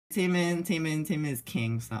Taemin is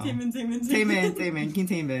king, so. Taemin. King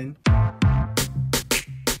Taemin.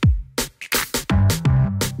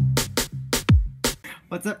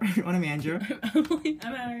 What's up, everyone? I'm Andrew. I'm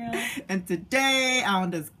Ariel. And today,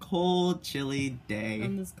 on this cold, chilly day.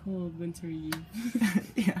 On this cold, winter eve.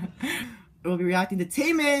 Yeah. We'll be reacting to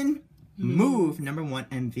Taemin Move #1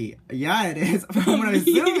 MV. Yeah, it is. From what I'm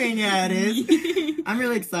assuming, yeah, it is. I'm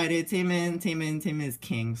really excited. Taemin is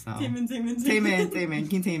king, so. Taemin.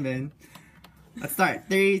 King Taemin. Let's start.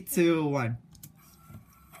 3, 2, 1.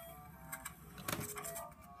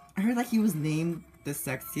 I heard like he was named the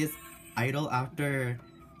sexiest idol after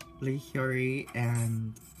Lee Hyori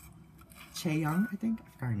and Chaeyoung, I think. I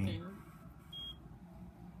forgot her name.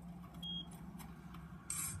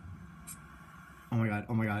 Oh my god,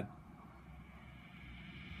 oh my god.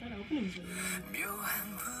 That opening's really good.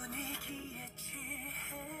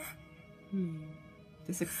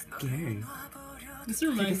 This looks scary. This Take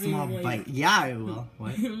a reminds me small of like... bite. Yeah, I will.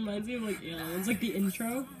 What? It reminds me of like, yeah, it's like the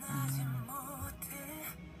intro.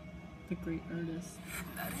 The great artist.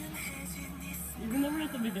 Even though we're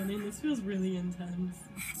at the beginning, this feels really intense.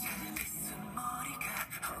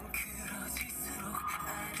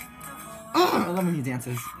 Oh, I love when he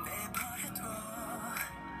dances.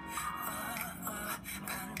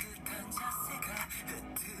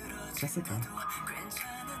 Jessica.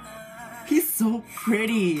 He's so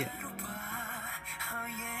pretty.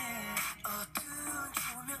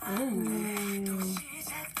 Oh.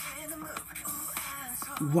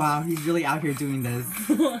 Wow, he's really out here doing this.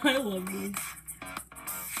 I love this.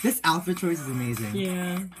 This outfit choice is amazing.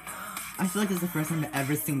 Yeah. I feel like this is the first time I've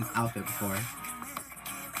ever seen this outfit before.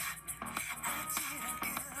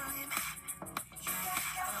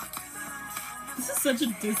 This is such a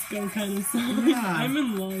disco kind of song. Yeah. I'm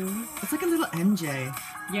in love. It's like a little MJ.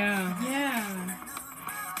 Yeah. Yeah.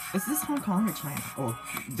 Is this Hong Kong or China? Oh,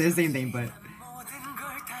 they're the same thing, but...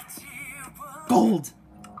 Gold!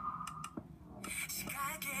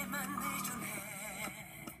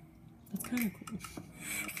 That's kind of cool.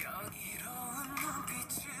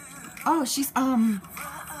 Oh, she's, a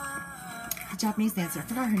Japanese dancer. I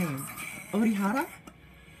forgot her name. Orihara?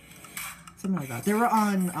 Something like that. They were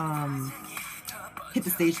on, Hit the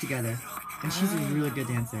Stage together. And she's a really good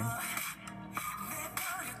dancer.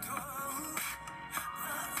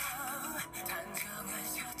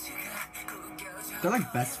 They're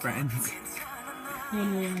like best friends.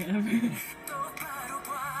 One way ever.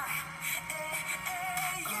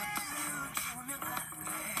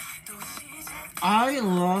 I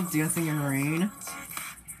love dancing in rain.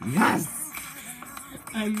 Yes!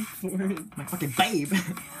 I'm for it. My fucking babe.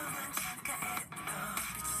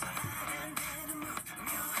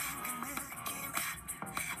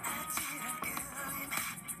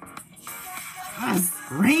 Yes!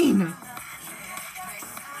 Rain!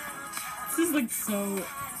 This is like so...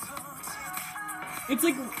 It's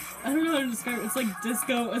like, I don't know how to describe it. It's like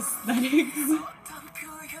disco aesthetics.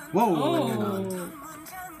 Whoa! Oh.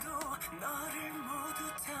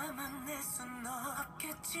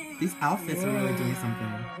 These outfits are really doing something.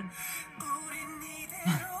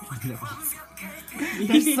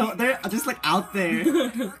 They're just like out there.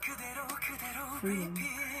 Freedom.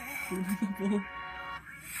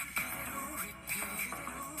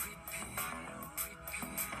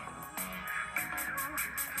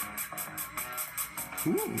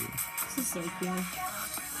 Ooh. This is so cool.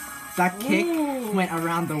 That kick Ooh. went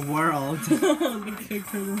around the world. The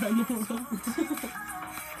kick went around the world.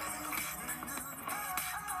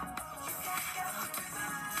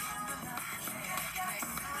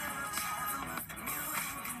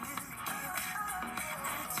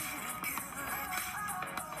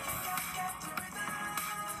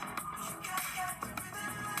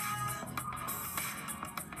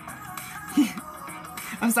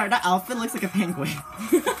 I'm sorry, that outfit looks like a penguin.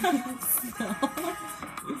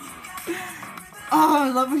 Oh,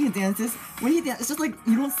 I love when he dances. When he dances, it's just like,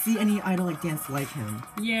 you don't see any idol like dance like him.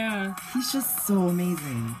 Yeah. He's just so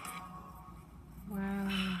amazing.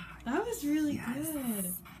 Wow. That was really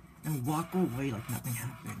good. And walk away like nothing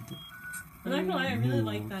happened. I'm not gonna lie, I really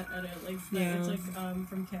like that edit. Like, Yeah. it's like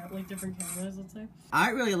from like different cameras, let's say.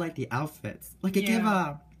 I really like the outfits. Like it gave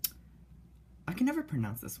I can never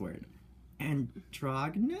pronounce this word.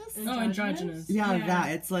 Androgynous? Oh, androgynous. Yeah,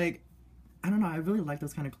 that. It's like, I don't know, I really like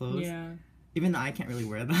those kind of clothes. Yeah. Even though I can't really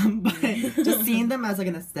wear them, but just seeing them as like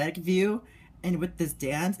an aesthetic view, and with this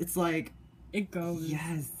dance, it's like... It goes.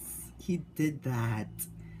 Yes, he did that.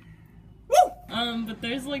 Woo! But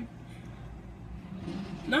there's like...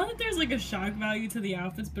 Not that there's like a shock value to the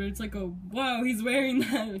outfits, but it's like a, whoa, he's wearing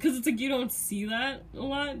that. Because it's like you don't see that a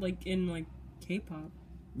lot, like in like K-pop.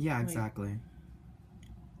 Yeah, exactly.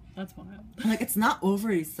 That's wild. Like, it's not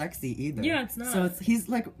overly sexy either. Yeah, it's not. So he's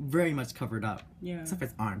like very much covered up. Yeah. Except for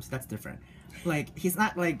his arms. That's different. Like, he's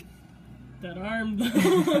not like... That arm,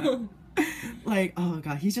 though. Like, oh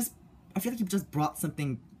god, he's just... I feel like he just brought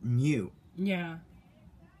something new. Yeah.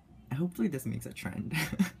 Hopefully this makes a trend.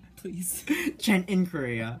 Please. Trend in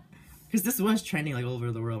Korea. Because this was trending like all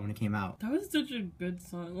over the world when it came out. That was such a good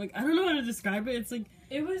song. Like, I don't know how to describe it. It's like,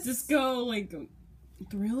 It was disco, like,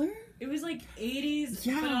 thriller? It was like 80s,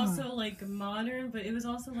 Yeah. but also like modern, but it was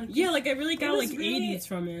also like Yeah, like, I really got, was like, really- 80s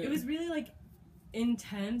from it. it was really like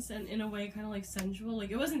intense and in a way kind of like sensual.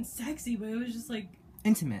 Like it wasn't sexy, but it was just like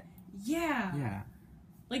Intimate. yeah. Yeah.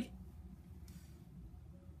 Like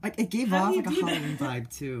Like, it gave How off do you like a do that? Halloween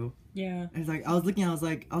vibe too. Yeah. It's like, I was watching, I was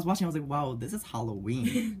like, wow, this is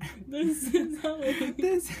Halloween. This is Halloween.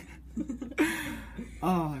 This.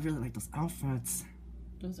 Oh, I really like those outfits.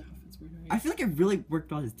 Those outfits were nice. I feel like it really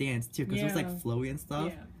worked on his dance too, because it was Yeah. like flowy and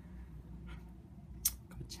stuff. Yeah.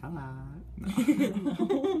 Coachella.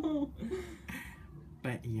 No. No.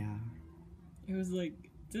 But yeah. It was like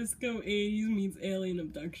disco 80s meets alien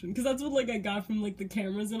abduction. Because that's what, like, I got from, like, the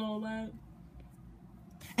cameras and all that.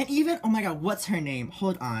 And even, oh my god, what's her name?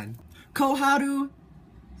 Hold on. Koharu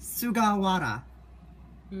Sugawara.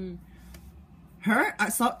 Mm. Her,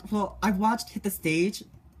 I've watched Hit the Stage,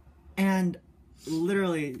 and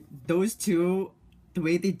literally, those two, the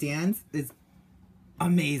way they dance is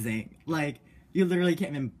amazing. Like, you literally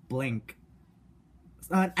can't even blink.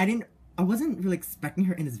 I wasn't really expecting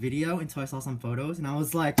her in this video until I saw some photos, and I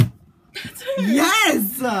was like,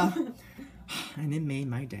 yes! And it made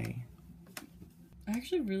my day. I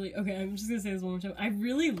actually really... Okay, I'm just gonna say this one more time. I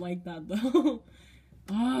really like that, though.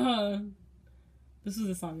 This was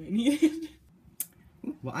the song I needed.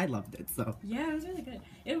 Well, I loved it, so. yeah, it was really good.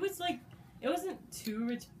 It was like it wasn't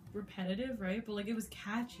too repetitive, right? But like it was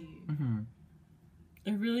catchy. Mm-hmm.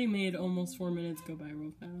 It really made almost 4 minutes go by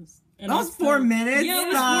real fast. And That I was still- 4 minutes? Yeah, it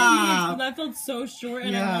was 4 minutes, Stop! but that felt so short,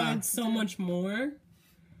 and Yeah. I wanted so much more.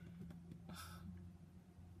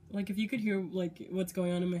 Like, if you could hear, like, what's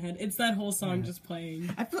going on in my head, it's that whole song just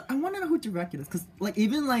playing. I want to know who directed this, because, like,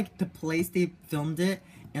 even, like, the place they filmed it,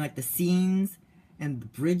 and, like, the scenes, and the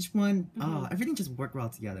bridge one, everything just worked well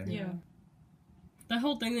together. Yeah. That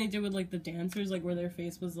whole thing they did with, like, the dancers, like, where their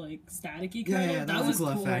face was, like, staticky Yeah, kind yeah, of. that was a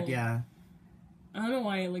cool effect, yeah. I don't know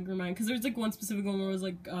why it, like, reminded... Because there's, like, one specific one where it was,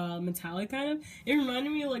 like, metallic, kind of. It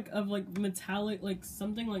reminded me, like, of, like, metallic, like,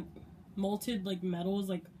 something, like, malted, like, metals,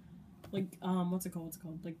 like, what's it called? It's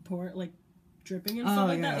called, like, like, dripping and stuff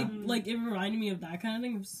like yeah. that. It reminded me of that kind of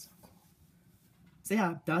thing. It was so cool. So,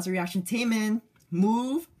 yeah, that was a reaction. TAEMIN,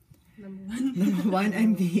 Move, Number 1.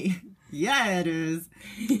 MV. Yeah, it is.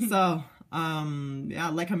 So, yeah,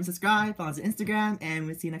 like, comment, subscribe, follow us on Instagram, and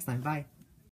we'll see you next time. Bye.